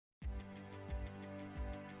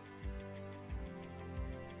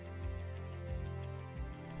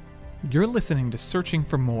You're listening to Searching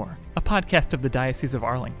for More, a podcast of the Diocese of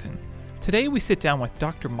Arlington. Today we sit down with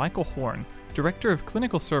Dr. Michael Horne, Director of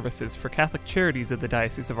Clinical Services for Catholic Charities of the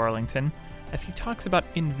Diocese of Arlington, as he talks about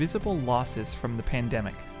invisible losses from the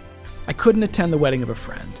pandemic. I couldn't attend the wedding of a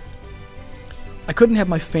friend. I couldn't have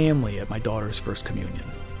my family at my daughter's first communion.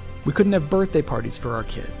 We couldn't have birthday parties for our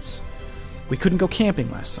kids. We couldn't go camping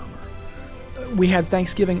last summer. We had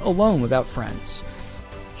Thanksgiving alone without friends.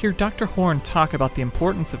 Hear Dr. Horne talk about the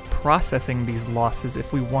importance of processing these losses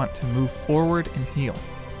if we want to move forward and heal.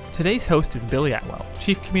 Today's host is Billy Atwell,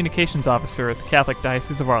 Chief Communications Officer at the Catholic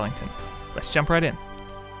Diocese of Arlington. Let's jump right in.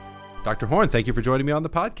 Dr. Horne, thank you for joining me on the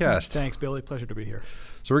podcast. Thanks, Billy. Pleasure to be here.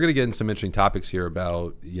 So we're going to get into some interesting topics here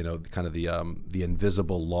about, kind of the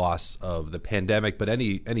invisible loss of the pandemic, but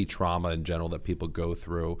any trauma in general that people go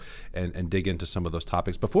through, and dig into some of those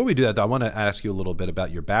topics. Before we do that, though, I want to ask you a little bit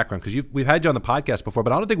about your background, because we've had you on the podcast before,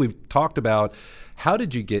 but I don't think we've talked about how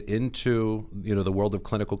did you get into the world of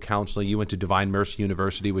clinical counseling. You went to Divine Mercy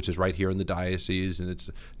University, which is right here in the diocese, and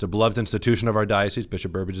it's a beloved institution of our diocese.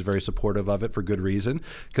 Bishop Burbage is very supportive of it for good reason,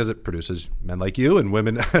 because it produces men like you and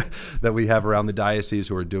women that we have around the diocese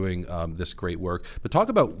who are doing this great work. But talk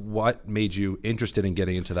about what made you interested in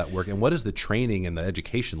getting into that work, and what is the training and the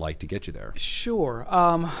education like to get you there? Sure.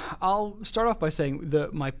 I'll start off by saying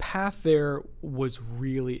my path there was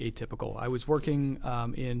really atypical. I was working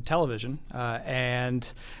in television,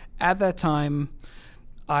 and at that time,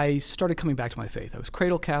 I started coming back to my faith. I was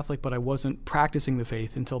cradle Catholic, but I wasn't practicing the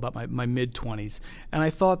faith until about my mid-20s. And I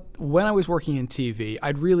thought when I was working in TV,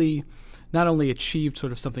 I'd really not only achieved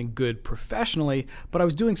sort of something good professionally, but I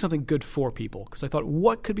was doing something good for people. Because I thought,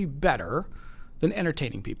 what could be better than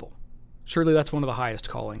entertaining people? Surely that's one of the highest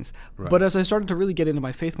callings. Right. But as I started to really get into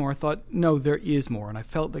my faith more, I thought, no, there is more. And I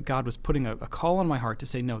felt that God was putting a call on my heart to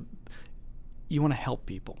say, no, you want to help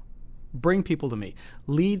people. Bring people to me.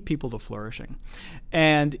 Lead people to flourishing.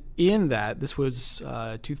 And in that, this was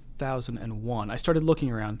 2001, I started looking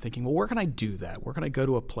around thinking, well, where can I do that? Where can I go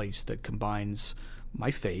to a place that combines my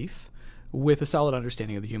faith with a solid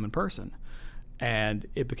understanding of the human person? And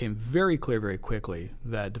it became very clear very quickly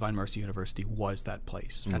that Divine Mercy University was that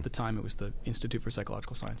place. At the time, it was the Institute for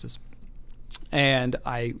Psychological Sciences. And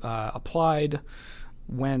I applied,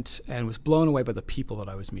 went, and was blown away by the people that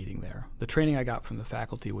I was meeting there. The training I got from the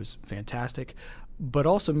faculty was fantastic, but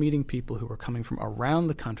also meeting people who were coming from around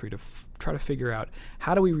the country to try to figure out,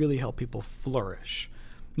 how do we really help people flourish?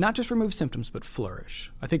 Not just remove symptoms, but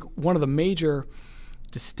flourish. I think one of the major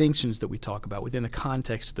distinctions that we talk about within the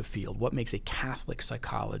context of the field, what makes a Catholic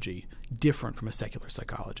psychology different from a secular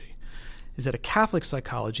psychology, is that a Catholic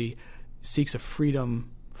psychology seeks a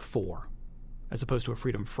freedom for, as opposed to a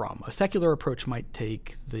freedom from. A secular approach might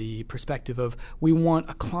take the perspective of, we want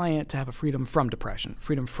a client to have a freedom from depression,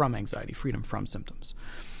 freedom from anxiety, freedom from symptoms.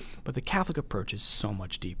 But the Catholic approach is so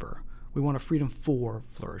much deeper. We want a freedom for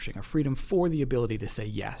flourishing, a freedom for the ability to say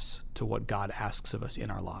yes to what God asks of us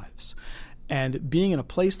in our lives. And being in a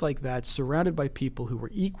place like that, surrounded by people who were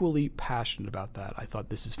equally passionate about that, I thought,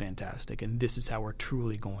 this is fantastic, and this is how we're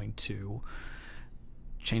truly going to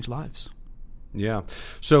change lives. Yeah.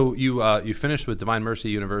 So you finished with Divine Mercy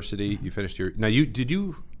University. You finished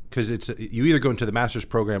because you either go into the master's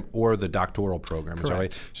program or the doctoral program. Correct. Is that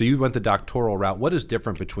right? So you went the doctoral route. What is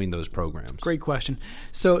different between those programs? Great question.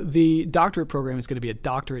 So the doctorate program is going to be a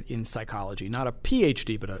doctorate in psychology, not a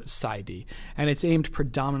PhD, but a PsyD. And it's aimed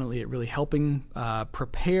predominantly at really helping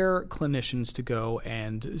prepare clinicians to go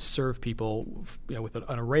and serve people with an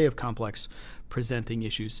array of complex presenting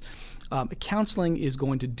issues. Counseling is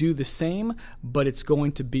going to do the same, but it's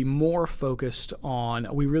going to be more focused on,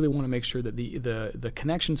 we really want to make sure that the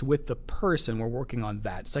connections with the person, we're working on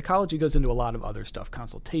that. Psychology goes into a lot of other stuff,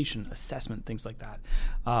 consultation, assessment, things like that.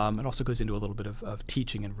 It also goes into a little bit of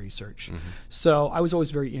teaching and research. Mm-hmm. So I was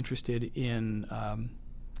always very interested in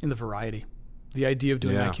the variety. The idea of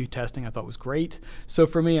doing IQ testing I thought was great. So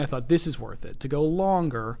for me, I thought, this is worth it. To go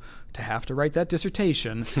longer, to have to write that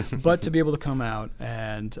dissertation, but to be able to come out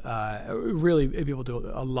and really be able to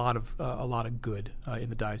do a lot of good in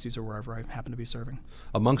the diocese or wherever I happen to be serving.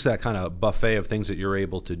 Amongst that kind of buffet of things that you're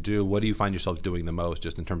able to do, what do you find yourself doing the most,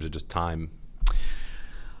 just in terms of just time?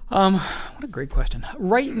 What a great question.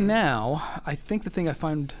 Right now, I think the thing I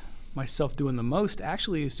find myself doing the most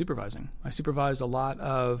actually is supervising. I supervise a lot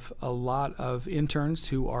of interns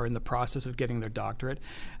who are in the process of getting their doctorate,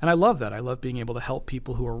 and I love that. I love being able to help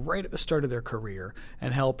people who are right at the start of their career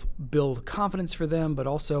and help build confidence for them, but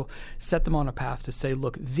also set them on a path to say,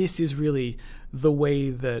 look, this is really the way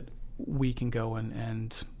that we can go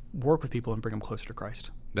and work with people and bring them closer to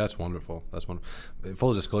Christ. That's wonderful. That's wonderful.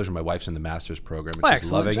 Full disclosure, my wife's in the master's program, and she's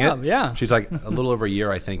excellent loving job. it. Yeah. She's like a little over a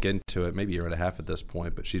year, I think, into it, maybe a year and a half at this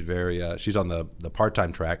point, but she's she's on the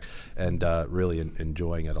part-time track and really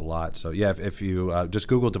enjoying it a lot. So yeah, if you just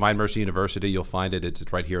Google Divine Mercy University, you'll find it. It's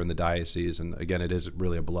right here in the diocese. And again, it is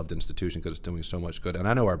really a beloved institution because it's doing so much good. And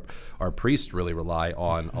I know our priests really rely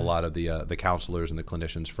on a lot of the counselors and the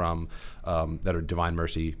clinicians from that are Divine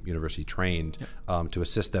Mercy University trained to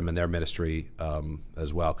assist them in their ministry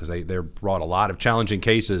as well, because they're brought a lot of challenging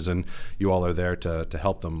cases, and you all are there to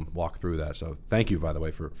help them walk through that. So thank you, by the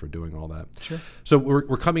way, for doing all that. Sure. So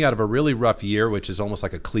we're coming out of a really rough year, which is almost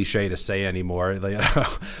like a cliche to say anymore,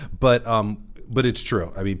 but it's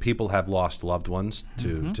true. I mean, people have lost loved ones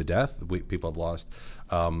to death. People have lost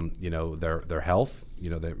their health.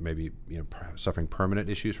 They may be suffering permanent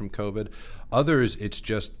issues from COVID. Others, it's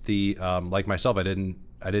just the like myself. I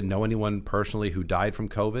didn't know anyone personally who died from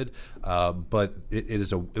COVID, but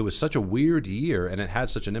it was such a weird year, and it had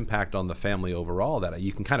such an impact on the family overall that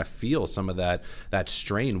you can kind of feel some of that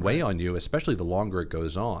strain weigh on you, especially the longer it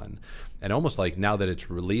goes on. And almost like now that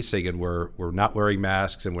it's releasing and we're not wearing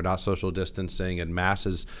masks and we're not social distancing and mass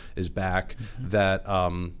is back, that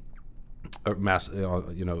mass,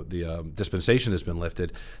 the dispensation has been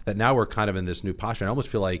lifted, that now we're kind of in this new posture. I almost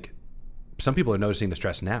feel like some people are noticing the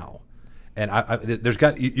stress now. And you're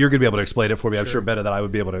going to be able to explain it for me, I'm sure, better than I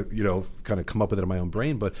would be able to, kind of come up with it in my own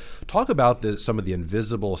brain. But talk about some of the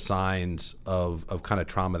invisible signs of kind of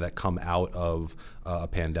trauma that come out of a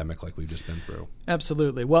pandemic like we've just been through.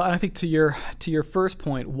 Absolutely. Well, and I think to your first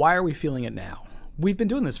point, why are we feeling it now? We've been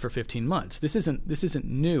doing this for 15 months. This isn't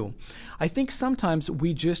new. I think sometimes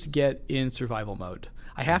we just get in survival mode.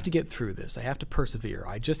 I have to get through this. I have to persevere.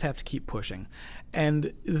 I just have to keep pushing.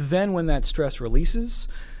 And then when that stress releases,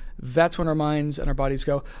 that's when our minds and our bodies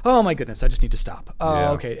go, oh my goodness, I just need to stop.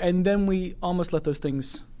 Okay. And then we almost let those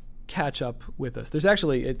things catch up with us. There's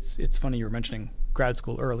actually, it's funny you were mentioning grad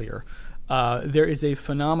school earlier. There is a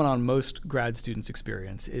phenomenon most grad students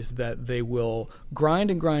experience is that they will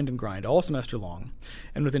grind and grind and grind all semester long.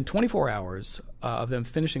 And within 24 hours of them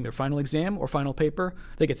finishing their final exam or final paper,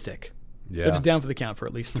 they get sick. Yeah. They're just down for the count for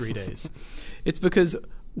at least 3 days. It's because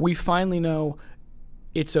we finally know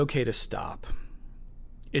it's okay to stop.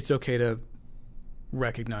 It's okay to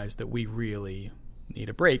recognize that we really need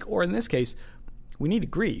a break, or in this case, we need to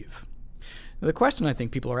grieve. Now, the question I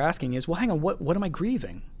think people are asking is, well, hang on, what am I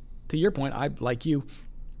grieving? To your point, I, like you,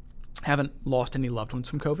 haven't lost any loved ones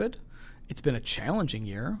from COVID. It's been a challenging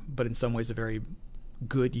year, but in some ways a very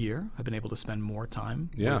good year. I've been able to spend more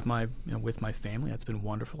time with my family. That's been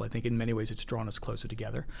wonderful. I think in many ways it's drawn us closer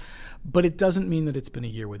together. But it doesn't mean that it's been a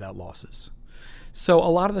year without losses. So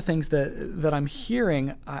a lot of the things that I'm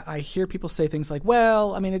hearing, I hear people say things like,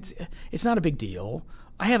 well, I mean, it's not a big deal.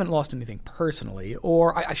 I haven't lost anything personally,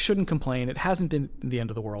 or I shouldn't complain. It hasn't been the end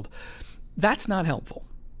of the world. That's not helpful,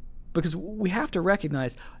 because we have to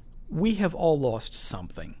recognize we have all lost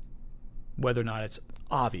something, whether or not it's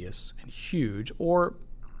obvious and huge or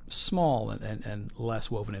small and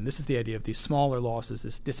less woven in. This is the idea of these smaller losses,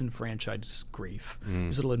 this disenfranchised grief,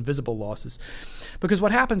 these little invisible losses. Because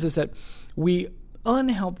what happens is that we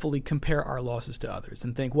unhelpfully compare our losses to others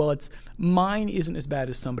and think, well, mine isn't as bad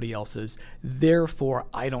as somebody else's, therefore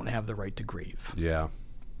I don't have the right to grieve. Yeah.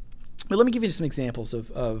 But let me give you some examples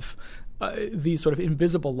of these sort of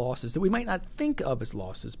invisible losses that we might not think of as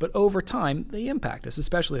losses, but over time they impact us,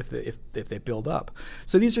 especially if they build up.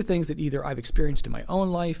 So these are things that either I've experienced in my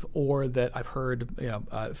own life or that I've heard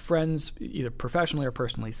friends, either professionally or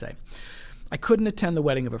personally, say. I couldn't attend the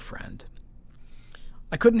wedding of a friend.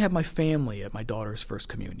 I couldn't have my family at my daughter's first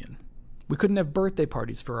communion. We couldn't have birthday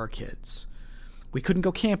parties for our kids. We couldn't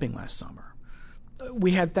go camping last summer.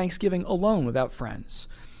 We had Thanksgiving alone without friends.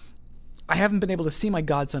 I haven't been able to see my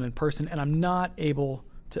godson in person, and I'm not able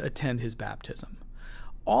to attend his baptism.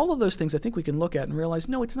 All of those things I think we can look at and realize,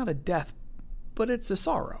 no, it's not a death, but it's a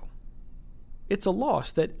sorrow. It's a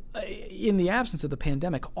loss that, in the absence of the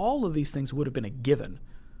pandemic, all of these things would have been a given.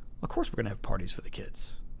 Of course we're going to have parties for the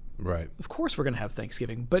kids. Right. Of course we're going to have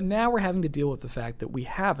Thanksgiving, but now we're having to deal with the fact that we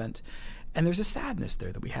haven't, and there's a sadness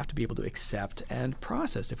there that we have to be able to accept and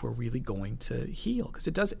process if we're really going to heal, because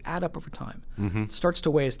it does add up over time. Mm-hmm. It starts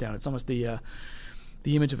to weigh us down. It's almost the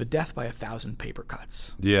image of a death by 1,000 paper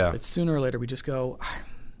cuts. Yeah. But sooner or later we just go,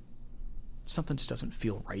 something just doesn't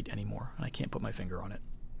feel right anymore, and I can't put my finger on it.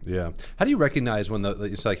 Yeah. How do you recognize when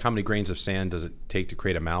it's like how many grains of sand does it take to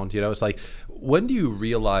create a mound? It's like, when do you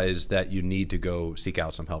realize that you need to go seek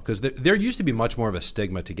out some help? Because there used to be much more of a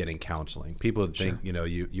stigma to getting counseling. People would think,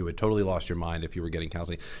 you had totally lost your mind if you were getting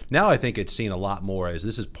counseling. Now I think it's seen a lot more as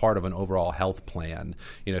this is part of an overall health plan.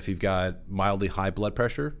 If you've got mildly high blood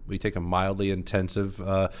pressure, we take a mildly intensive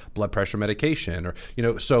blood pressure medication,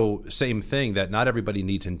 or so same thing, that not everybody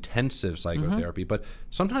needs intensive psychotherapy, but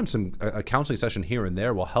sometimes a counseling session here and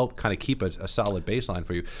there will help kind of keep a solid baseline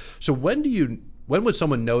for you. So when would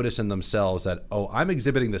someone notice in themselves that, oh, I'm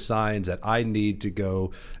exhibiting the signs that I need to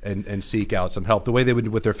go and seek out some help? The way they would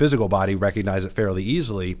with their physical body recognize it fairly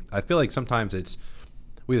easily. I feel like sometimes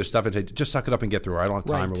we either stuff and say, just suck it up and get through, or I don't have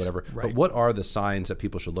time, or whatever. Right. But what are the signs that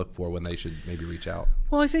people should look for when they should maybe reach out?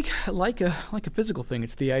 Well, I think like a physical thing,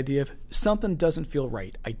 it's the idea of something doesn't feel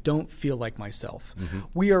right. I don't feel like myself. Mm-hmm.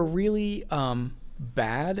 We are really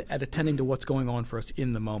bad at attending to what's going on for us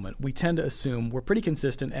in the moment. We tend to assume we're pretty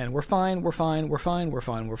consistent and we're fine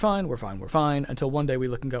until one day we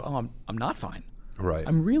look and go, oh, I'm not fine. Right.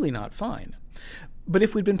 I'm really not fine. But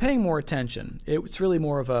if we'd been paying more attention, it's really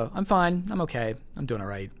more of I'm fine, I'm okay, I'm doing all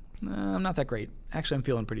right. I'm not that great. Actually, I'm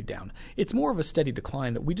feeling pretty down. It's more of a steady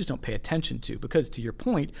decline that we just don't pay attention to, because to your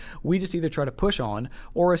point, we just either try to push on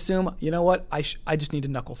or assume, you know what, I just need to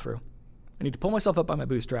knuckle through. I need to pull myself up by my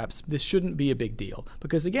bootstraps. This shouldn't be a big deal.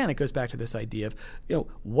 Because again, it goes back to this idea of,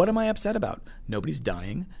 what am I upset about? Nobody's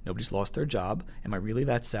dying. Nobody's lost their job. Am I really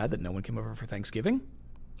that sad that no one came over for Thanksgiving?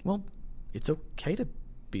 Well, it's okay to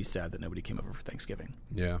be sad that nobody came over for Thanksgiving.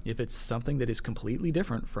 Yeah. If it's something that is completely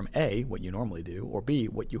different from A, what you normally do, or B,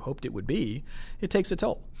 what you hoped it would be, it takes a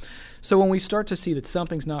toll. So when we start to see that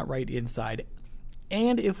something's not right inside,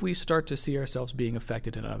 and if we start to see ourselves being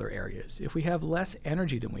affected in other areas, if we have less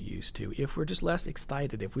energy than we used to, if we're just less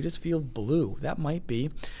excited, if we just feel blue, that might be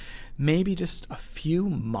maybe just a few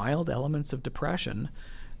mild elements of depression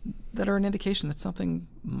that are an indication that something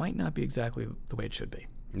might not be exactly the way it should be.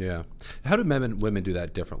 Yeah. How do men and women do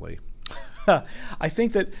that differently? I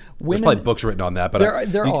think that women... There's probably books written on that, but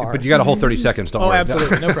there are. But you got a whole 30 seconds, don't worry.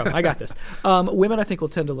 Absolutely. No problem. I got this. Women, I think, will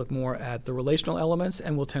tend to look more at the relational elements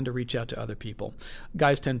and will tend to reach out to other people.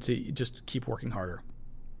 Guys tend to just keep working harder.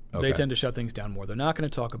 Okay. They tend to shut things down more. They're not going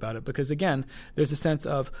to talk about it because, again, there's a sense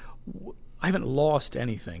of, I haven't lost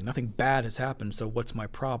anything. Nothing bad has happened, so what's my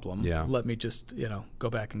problem? Yeah. Let me just, go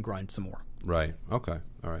back and grind some more. Right. Okay.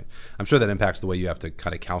 All right. I'm sure that impacts the way you have to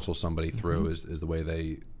kind of counsel somebody through is the way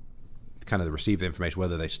they kind of receive the information,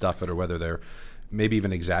 whether they stuff it or whether they're maybe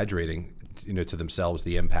even exaggerating, to themselves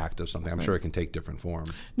the impact of something. I'm sure it can take different form.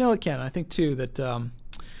 No, it can. I think too that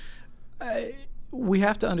we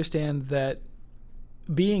have to understand that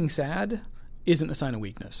being sad isn't a sign of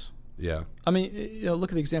weakness. Yeah. I mean,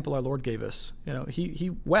 look at the example our Lord gave us.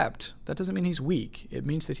 He wept. That doesn't mean he's weak. It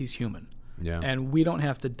means that he's human. Yeah. And we don't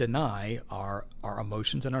have to deny our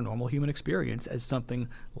emotions and our normal human experience as something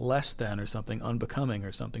less than or something unbecoming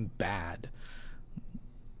or something bad.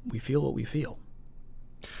 We feel what we feel.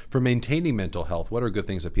 For maintaining mental health, what are good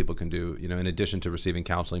things that people can do, in addition to receiving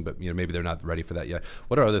counseling, but maybe they're not ready for that yet?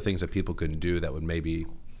 What are other things that people can do that would maybe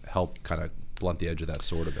help kind of blunt the edge of that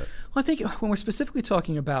sword a bit? Well, I think when we're specifically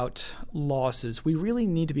talking about losses, we really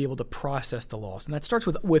need to be able to process the loss. And that starts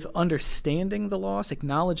with understanding the loss,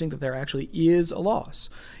 acknowledging that there actually is a loss.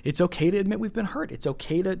 It's okay to admit we've been hurt. It's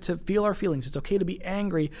okay to feel our feelings. It's okay to be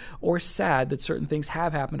angry or sad that certain things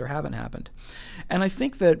have happened or haven't happened. And I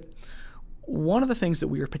think that one of the things that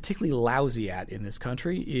we are particularly lousy at in this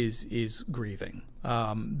country is grieving.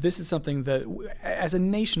 This is something that, as a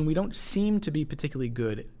nation, we don't seem to be particularly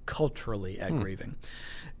good culturally at grieving,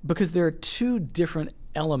 because there are two different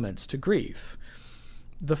elements to grief.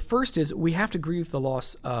 The first is we have to grieve the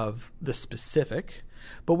loss of the specific,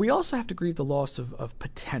 but we also have to grieve the loss of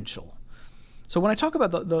potential. So when I talk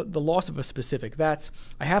about the loss of a specific, that's,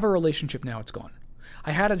 I have a relationship, now it's gone.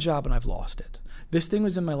 I had a job and I've lost it. This thing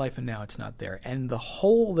was in my life and now it's not there. And the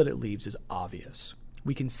hole that it leaves is obvious.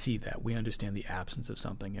 We can see that. We understand the absence of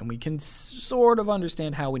something, and we can sort of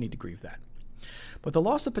understand how we need to grieve that. But the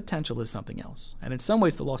loss of potential is something else. And in some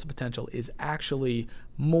ways, the loss of potential is actually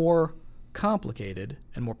more complicated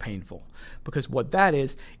and more painful. Because what that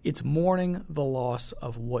is, it's mourning the loss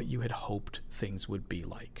of what you had hoped things would be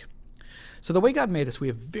like. So the way God made us, we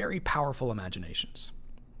have very powerful imaginations.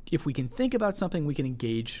 If we can think about something, we can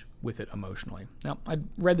engage with it emotionally. Now, I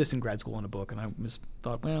read this in grad school in a book, and I just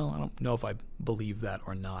thought, well, I don't know if I believe that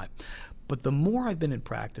or not. But the more I've been in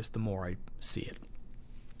practice, the more I see it.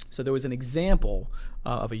 So there was an example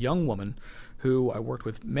of a young woman who I worked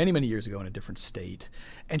with many, many years ago in a different state,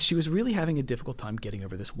 and she was really having a difficult time getting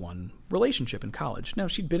over this one relationship in college. Now,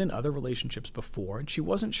 she'd been in other relationships before, and she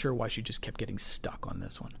wasn't sure why she just kept getting stuck on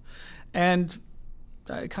this one. And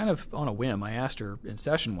kind of on a whim, I asked her in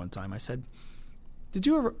session one time, I said, did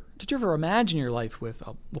you ever imagine your life with,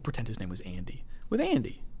 we'll pretend his name was Andy, with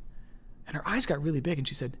Andy? And her eyes got really big, and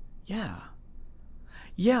she said, yeah,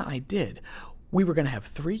 I did. We were going to have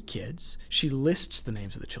 3 kids. She lists the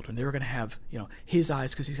names of the children. They were going to have, his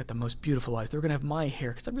eyes because he's got the most beautiful eyes. They were going to have my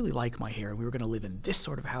hair because I really like my hair. And we were going to live in this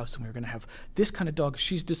sort of house, and we were going to have this kind of dog.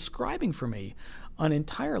 She's describing for me an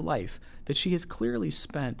entire life that she has clearly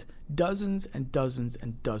spent dozens and dozens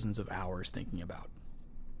and dozens of hours thinking about.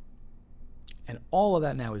 And all of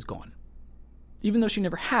that now is gone. Even though she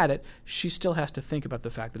never had it, she still has to think about the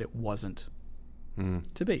fact that it wasn't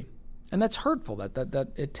to be. And that's hurtful,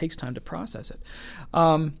 that it takes time to process it.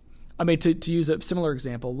 To use a similar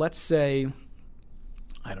example, let's say,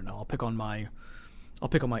 I don't know, I'll pick on my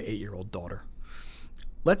 8-year-old daughter.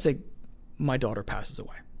 Let's say my daughter passes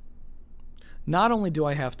away. Not only do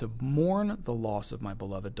I have to mourn the loss of my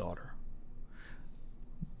beloved daughter,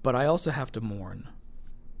 but I also have to mourn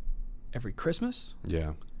every Christmas,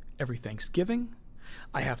 every Thanksgiving.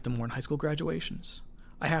 I have to mourn high school graduations.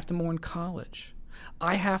 I have to mourn college.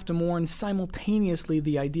 I have to mourn simultaneously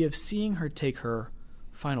the idea of seeing her take her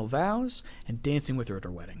final vows and dancing with her at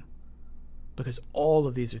her wedding. Because all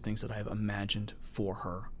of these are things that I have imagined for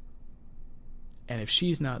her. And if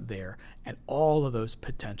she's not there and all of those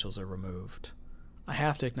potentials are removed, I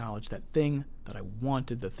have to acknowledge that thing that I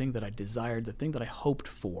wanted, the thing that I desired, the thing that I hoped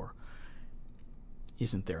for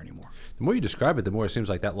isn't there anymore. The more you describe it, the more it seems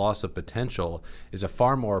like that loss of potential is a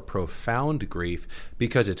far more profound grief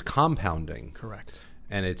because it's compounding. Correct.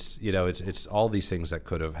 And it's all these things that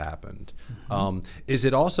could have happened. Is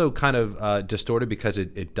it also kind of distorted because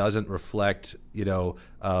it doesn't reflect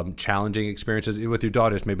challenging experiences with your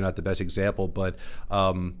daughters? Maybe not the best example, but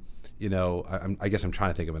I guess I'm trying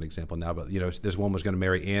to think of an example now. But this woman was going to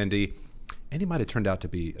marry Andy. Andy might have turned out to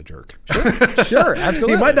be a jerk. Sure,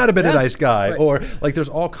 absolutely. He might not have been a nice guy, right. Or there's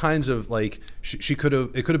all kinds of it could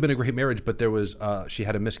have been a great marriage, but there was she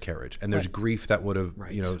had a miscarriage, and there's grief that would have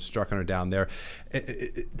struck her down there.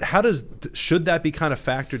 Should that be kind of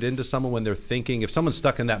factored into someone when they're thinking, if someone's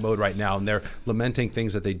stuck in that mode right now and they're lamenting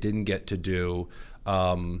things that they didn't get to do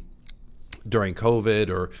during COVID,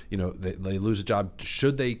 or they lose a job,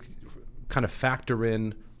 should they kind of factor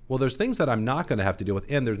in, well, there's things that I'm not going to have to deal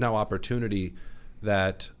with, and there's now opportunity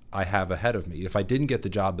that I have ahead of me. If I didn't get the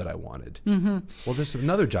job that I wanted, well, there's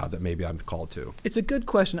another job that maybe I'm called to. It's a good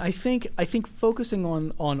question. I think focusing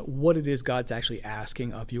on what it is God's actually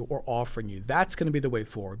asking of you or offering you, that's going to be the way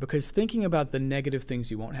forward. Because thinking about the negative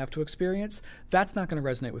things you won't have to experience, that's not going to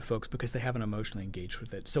resonate with folks because they haven't emotionally engaged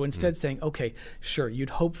with it. So instead saying, okay, sure, you'd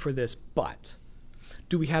hope for this, but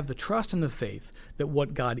do we have the trust and the faith that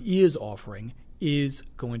what God is offering is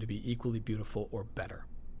going to be equally beautiful or better?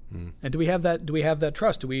 And do we have that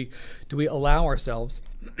trust? Do we allow ourselves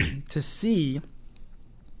to see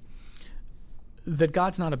that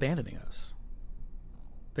God's not abandoning us?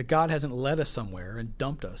 That God hasn't led us somewhere and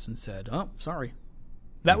dumped us and said, "Oh, sorry.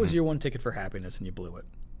 That was your one ticket for happiness and you blew it."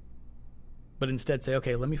 But instead say,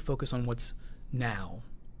 "Okay, let me focus on what's now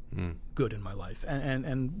good in my life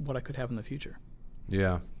and what I could have in the future."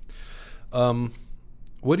 Yeah.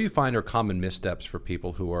 What do you find are common missteps for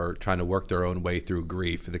people who are trying to work their own way through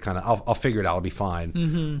grief? The kind of, I'll figure it out, I'll be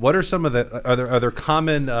fine. What are some of the, are there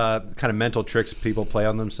common kind of mental tricks people play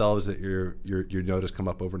on themselves that you notice come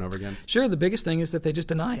up over and over again? Sure. The biggest thing is that they just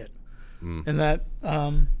deny it. And that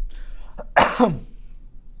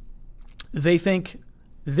they think,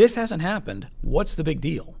 this hasn't happened. What's the big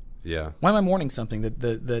deal? Yeah. Why am I mourning something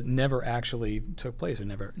that never actually took place or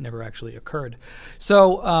never actually occurred?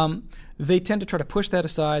 So they tend to try to push that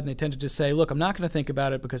aside, and they tend to just say, look, I'm not going to think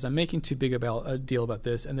about it because I'm making too big a deal about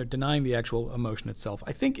this, and they're denying the actual emotion itself.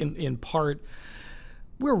 I think in part,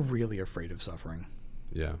 we're really afraid of suffering.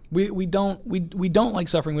 Yeah. We don't like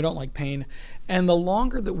suffering, we don't like pain, and the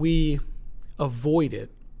longer that we avoid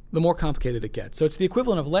it, the more complicated it gets. So it's the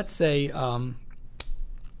equivalent of, let's say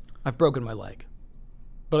I've broken my leg.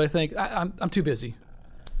 But I think I'm too busy.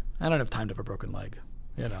 I don't have time to have a broken leg,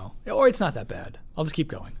 or it's not that bad. I'll just keep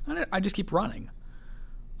going. I just keep running.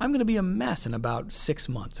 I'm going to be a mess in about 6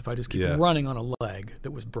 months if I just keep running on a leg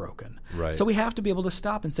that was broken. Right. So we have to be able to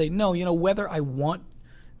stop and say, no, whether I want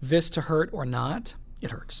this to hurt or not,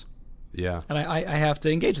 it hurts. Yeah. And I have to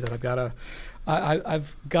engage with that.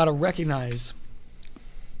 I've got to recognize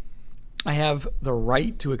I have the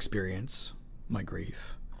right to experience my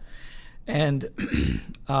grief. And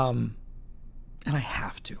and I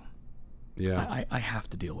have to. Yeah. I have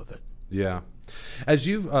to deal with it. Yeah. As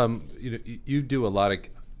you've, you do a lot of,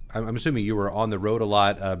 I'm assuming you were on the road a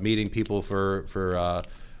lot, meeting people for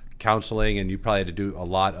counseling, and you probably had to do a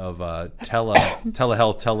lot of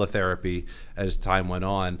telehealth, teletherapy as time went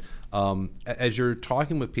on. As you're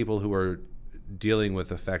talking with people who are dealing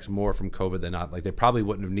with effects more from COVID than not, like they probably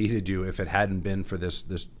wouldn't have needed you if it hadn't been for this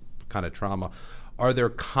kind of trauma. Are there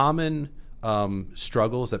common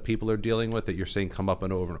struggles that people are dealing with that you're seeing come up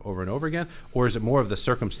and over again? Or is it more of the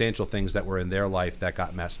circumstantial things that were in their life that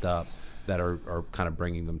got messed up that are kind of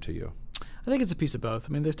bringing them to you? I think it's a piece of both.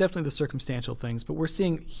 I mean, there's definitely the circumstantial things, but we're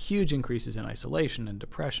seeing huge increases in isolation and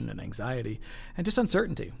depression and anxiety and just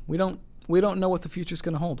uncertainty. We don't know what the future's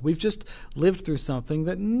going to hold. We've just lived through something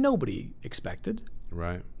that nobody expected.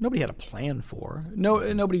 Right. Nobody had a plan for.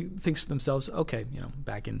 Nobody thinks to themselves, okay,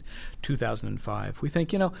 back in 2005, we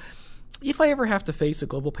think, if I ever have to face a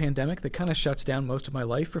global pandemic that kind of shuts down most of my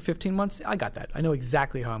life for 15 months, I got that. I know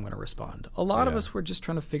exactly how I'm going to respond. A lot of us were just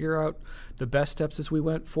trying to figure out the best steps as we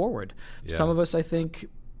went forward. Yeah. Some of us, I think,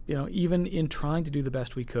 even in trying to do the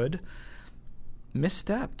best we could,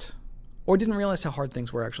 misstepped or didn't realize how hard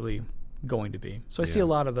things were actually going to be. So I see a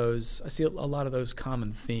lot of those. I see a lot of those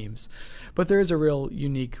common themes, but there is a real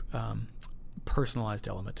unique personalized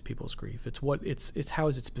element to people's grief. It's how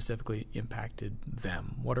has it specifically impacted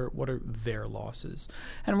them? What are their losses?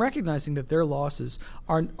 And recognizing that their losses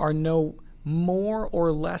are no more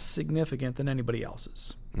or less significant than anybody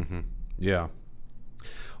else's. Mm-hmm. Yeah.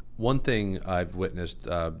 One thing I've witnessed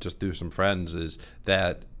just through some friends is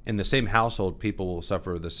that in the same household, people will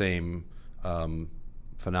suffer the same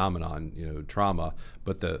phenomenon, trauma,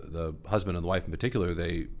 but the husband and the wife in particular,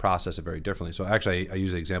 they process it very differently. So actually, I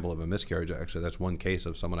use the example of a miscarriage. Actually, that's one case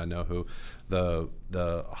of someone I know who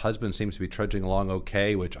the husband seems to be trudging along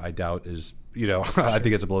okay, which I doubt is, I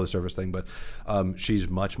think it's a below the surface thing, but she's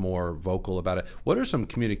much more vocal about it. What are some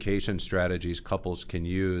communication strategies couples can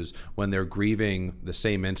use when they're grieving the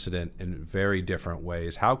same incident in very different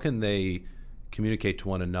ways? How can they communicate to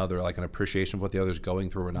one another like an appreciation of what the other's going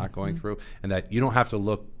through or not going through, and that you don't have to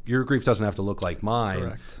look, your grief doesn't have to look like mine.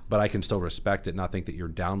 Correct. But I can still respect it, not think that you're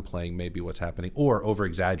downplaying maybe what's happening or over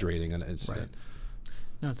exaggerating an incident. Right.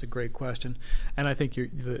 No, it's a great question, and I think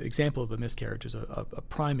the example of the miscarriage is a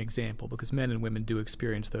prime example, because men and women do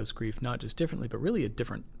experience those grief not just differently but really at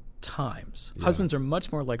different times. Yeah. Husbands are much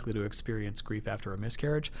more likely to experience grief after a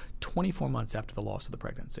miscarriage 24 months after the loss of the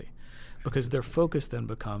pregnancy, because their focus then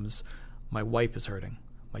becomes, my wife is hurting,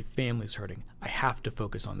 my family's hurting, I have to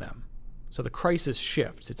focus on them. So the crisis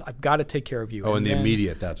shifts. It's, I've got to take care of you. Oh, and the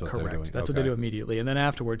immediate, that's what correct. They're doing. That's what they do immediately. And then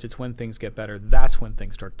afterwards, it's when things get better. That's when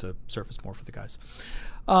things start to surface more for the guys.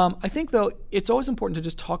 I think, though, it's always important to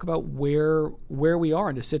just talk about where we are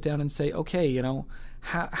and to sit down and say, okay,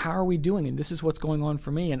 how are we doing? And this is what's going on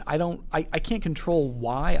for me. And I can't control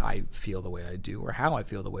why I feel the way I do or how I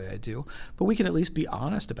feel the way I do, but we can at least be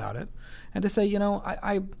honest about it and to say,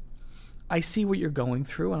 I see what you're going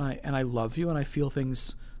through, and I love you, and I feel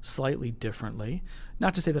things slightly differently.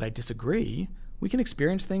 Not to say that I disagree. We can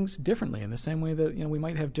experience things differently in the same way that we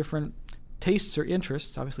might have different tastes or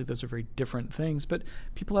interests. Obviously, those are very different things, but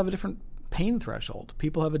people have a different pain threshold.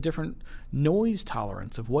 People have a different noise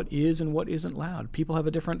tolerance of what is and what isn't loud. People have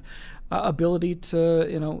a different ability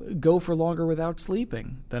to go for longer without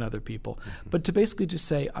sleeping than other people. Mm-hmm. But to basically just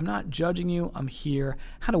say, I'm not judging you, I'm here.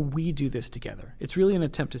 How do we do this together? It's really an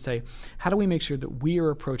attempt to say, how do we make sure that we are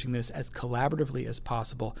approaching this as collaboratively as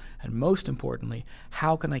possible? And most importantly,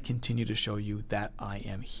 how can I continue to show you that I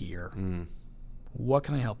am here? Mm. What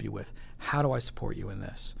can I help you with? How do I support you in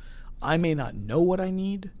this? I may not know what I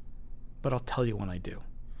need, but I'll tell you when I do.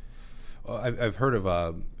 Well, I've heard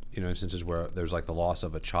of instances where there's like the loss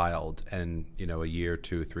of a child, and a year,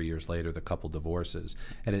 2, 3 years later, the couple divorces,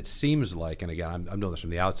 and it seems like, and again, I'm doing this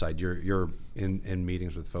from the outside. You're in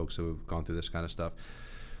meetings with folks who have gone through this kind of stuff.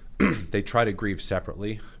 They try to grieve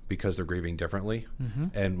separately because they're grieving differently,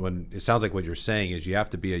 and when it sounds like what you're saying is you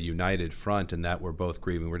have to be a united front, in that we're both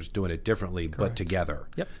grieving. We're just doing it differently, correct, but together.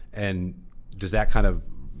 Yep. And does that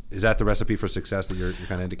is that the recipe for success that you're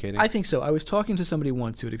kind of indicating? I think so. I was talking to somebody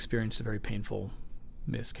once who had experienced a very painful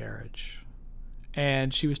miscarriage,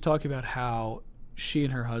 and she was talking about how she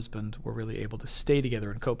and her husband were really able to stay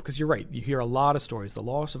together and cope. Because you're right, you hear a lot of stories. The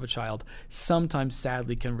loss of a child sometimes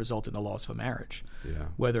sadly can result in the loss of a marriage. Yeah.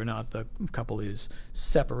 Whether or not the couple is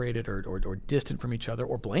separated or distant from each other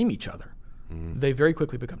or blame each other, they very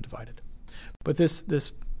quickly become divided. But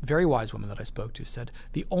this very wise woman that I spoke to said,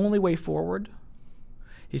 the only way forward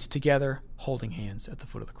is together holding hands at the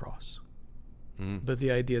foot of the cross. but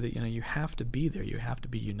the idea that, you have to be there, you have to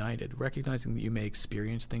be united, recognizing that you may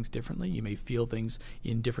experience things differently, you may feel things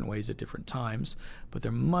in different ways at different times, but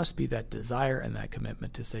there must be that desire and that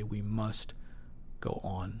commitment to say we must go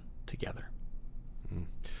on together.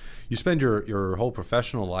 You spend your whole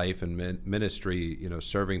professional life in ministry,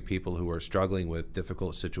 serving people who are struggling with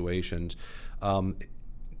difficult situations.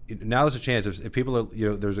 Now there's a chance if people are,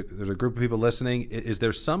 there's a group of people listening. Is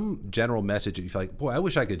there some general message that you feel like, boy, I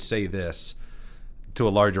wish I could say this to a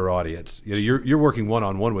larger audience? You're working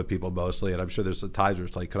one-on-one with people mostly, and I'm sure there's times where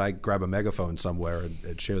it's like, could I grab a megaphone somewhere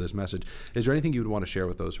and share this message? Is there anything you would want to share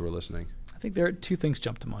with those who are listening? I think there are two things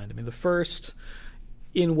jump to mind. I mean, the first,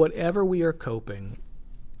 in whatever we are coping,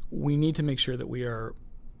 we need to make sure that we are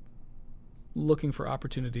looking for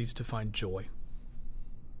opportunities to find joy.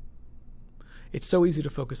 It's so easy to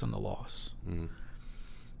focus on the loss.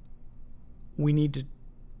 We need to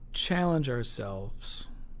challenge ourselves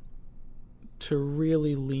to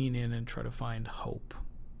really lean in and try to find hope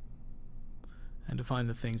and to find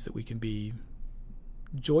the things that we can be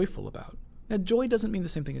joyful about. Now, joy doesn't mean the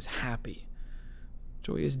same thing as happy.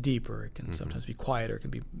 Joy is deeper. It can sometimes be quieter.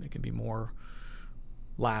 It can be more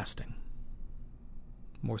lasting,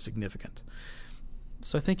 more significant.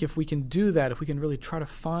 So I think if we can do that, if we can really try to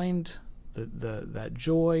find that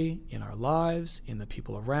joy in our lives, in the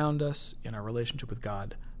people around us, in our relationship with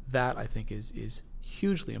God, that I think is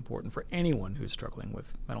hugely important for anyone who's struggling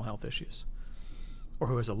with mental health issues or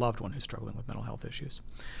who has a loved one who's struggling with mental health issues.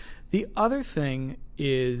 The other thing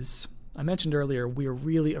is, I mentioned earlier, we are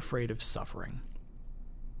really afraid of suffering.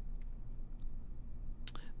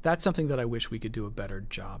 That's something that I wish we could do a better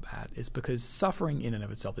job at, is because suffering in and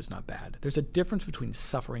of itself is not bad. There's a difference between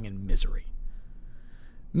suffering and misery.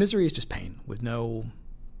 Misery is just pain with no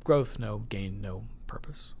growth, no gain, no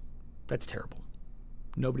purpose. That's terrible.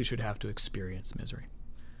 Nobody should have to experience misery.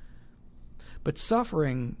 But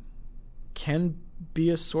suffering can be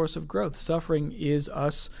a source of growth. Suffering is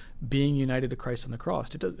us being united to Christ on the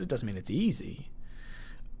cross. It doesn't mean it's easy,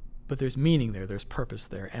 but there's meaning there, there's purpose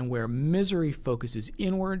there. And where misery focuses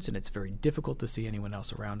inwards and it's very difficult to see anyone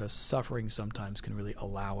else around us, suffering sometimes can really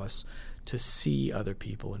allow us to see other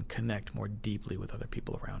people and connect more deeply with other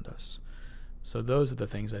people around us. So those are the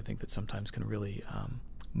things I think that sometimes can really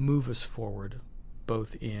move us forward,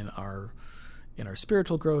 both in our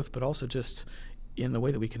spiritual growth, but also just in the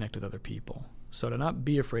way that we connect with other people. So to not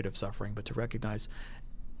be afraid of suffering, but to recognize,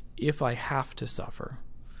 if I have to suffer,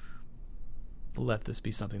 let this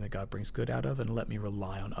be something that God brings good out of, and let me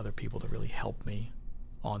rely on other people to really help me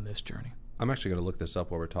on this journey. I'm actually going to look this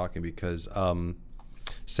up while we're talking, because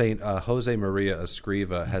Saint Jose Maria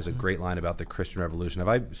Escriva has a great line about the Christian Revolution. Have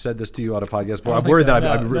I said this to you on a podcast before? I'm worried that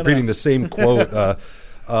I'm repeating the same quote.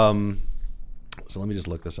 So let me just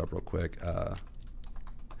look this up real quick,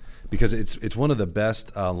 because it's one of the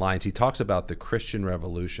best lines. He talks about the Christian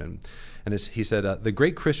Revolution, and he said, the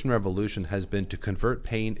great Christian Revolution has been to convert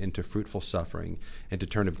pain into fruitful suffering and to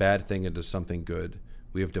turn a bad thing into something good.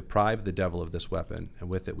 We have deprived the devil of this weapon, and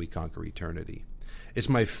with it we conquer eternity. It's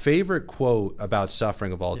my favorite quote about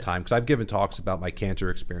suffering of all time, because I've given talks about my cancer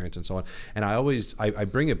experience and so on, and I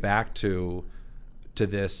bring it back to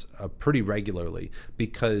this pretty regularly,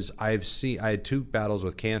 because I had 2 battles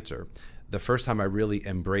with cancer. The first time I really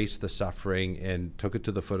embraced the suffering and took it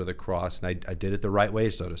to the foot of the cross, and I did it the right way,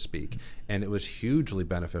 so to speak, and it was hugely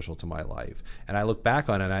beneficial to my life. And I look back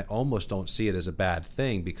on it and I almost don't see it as a bad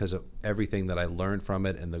thing because of everything that I learned from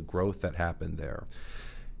it and the growth that happened there.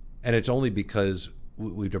 And it's only because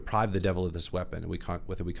we deprived the devil of this weapon, and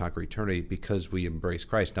with it we conquer eternity, because we embrace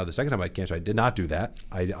Christ. Now, the second time I had cancer, I did not do that.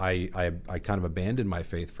 I kind of abandoned my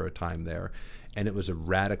faith for a time there, and it was a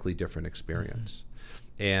radically different experience.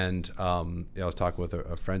 And I was talking with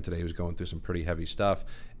a friend today who was going through some pretty heavy stuff,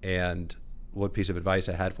 and one piece of advice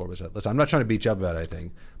I had for him was, listen, I'm not trying to beat you up about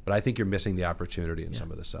anything, but I think you're missing the opportunity in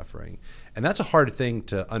some of the suffering. And that's a hard thing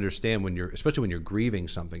to understand especially when you're grieving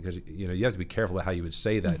something, because you have to be careful about how you would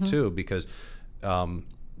say that too, because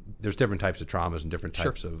there's different types of traumas and different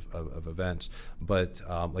types of events. But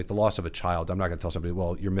like the loss of a child, I'm not going to tell somebody,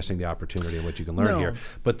 well, you're missing the opportunity in what you can learn here.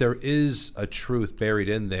 But there is a truth buried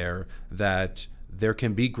in there that there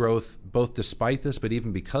can be growth both despite this, but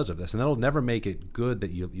even because of this. And that'll never make it good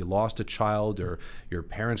that you lost a child or your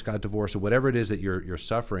parents got divorced or whatever it is that you're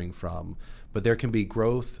suffering from. But there can be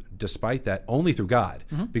growth despite that only through God.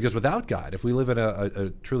 Because without God, if we live in a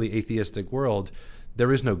truly atheistic world,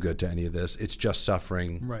 there is no good to any of this. It's just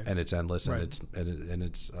suffering, Right. and it's endless, Right. and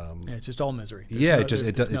it's It's just all misery.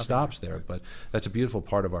 it stops there. But that's a beautiful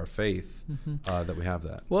part of our faith that we have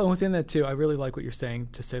that. Well, and within that too, I really like what you're saying,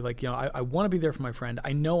 to say, like, I want to be there for my friend.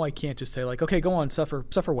 I know I can't just say, like, okay, go on, suffer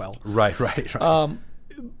well. Right.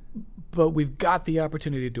 But we've got the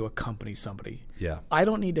opportunity to accompany somebody. Yeah. I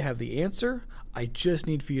don't need to have the answer. I just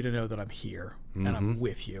need for you to know that I'm here and I'm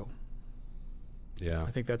with you. Yeah.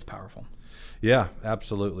 I think that's powerful. Yeah,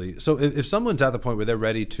 absolutely. So if someone's at the point where they're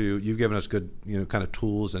ready to, you've given us good, kind of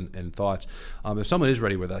tools and thoughts. If someone is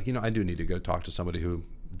ready with that, I do need to go talk to somebody who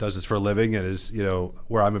does this for a living and is,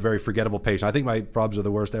 where I'm a very forgettable patient. I think my problems are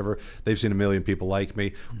the worst ever. They've seen a million people like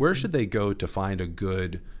me. Where should they go to find a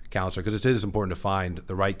good counselor? Because it is important to find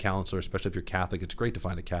the right counselor, especially if you're Catholic. It's great to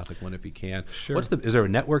find a Catholic one if you can. Sure. Is there a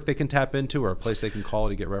network they can tap into, or a place they can call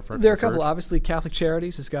to get reference? There are a couple. Obviously, Catholic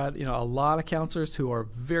Charities has got a lot of counselors who are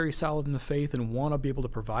very solid in the faith and want to be able to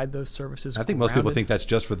provide those services. I think most people think that's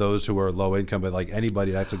just for those who are low income, but like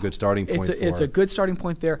anybody, that's a good starting point. It's a good starting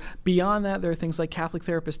point there. Beyond that, there are things like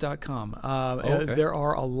CatholicTherapist.com. Okay. There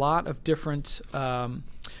are a lot of different.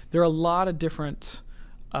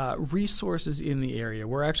 Resources in the area.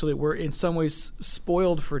 We're in some ways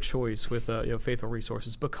spoiled for choice with faithful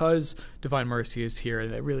resources, because Divine Mercy is here,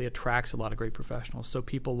 and it really attracts a lot of great professionals. So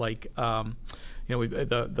people like the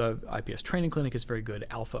IPS training clinic is very good.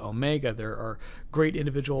 Alpha Omega. There are great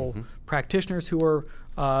individual practitioners who are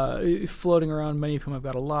floating around. Many of whom I've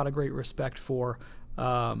got a lot of great respect for.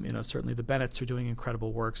 Certainly the Bennetts are doing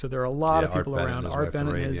incredible work. So there are a lot of people around. Art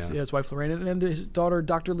Bennett, his wife Lorraine, and his daughter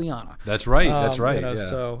Dr. Liana. That's right. That's right.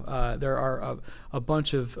 So there are a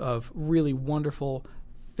bunch of really wonderful,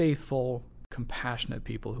 faithful, compassionate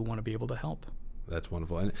people who want to be able to help. That's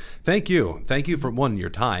wonderful. And thank you for your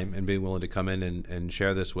time and being willing to come in and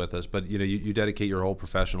share this with us. But you dedicate your whole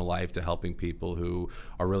professional life to helping people who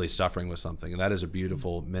are really suffering with something, and that is a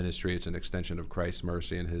beautiful ministry. It's an extension of Christ's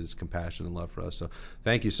mercy and his compassion and love for us. So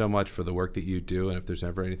thank you so much for the work that you do, and if there's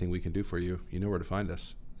ever anything we can do for you, you know where to find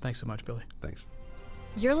us. Thanks so much, Billy. Thanks.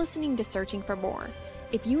 You're listening to Searching for More.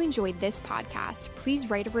 If you enjoyed this podcast, please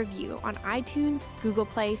write a review on iTunes, Google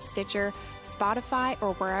Play, Stitcher, Spotify,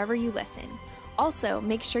 or wherever you listen. Also,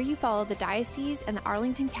 make sure you follow the Diocese and the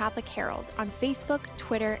Arlington Catholic Herald on Facebook,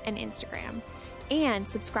 Twitter, and Instagram. And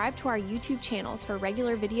subscribe to our YouTube channels for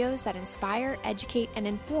regular videos that inspire, educate, and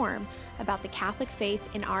inform about the Catholic faith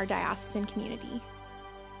in our diocesan community.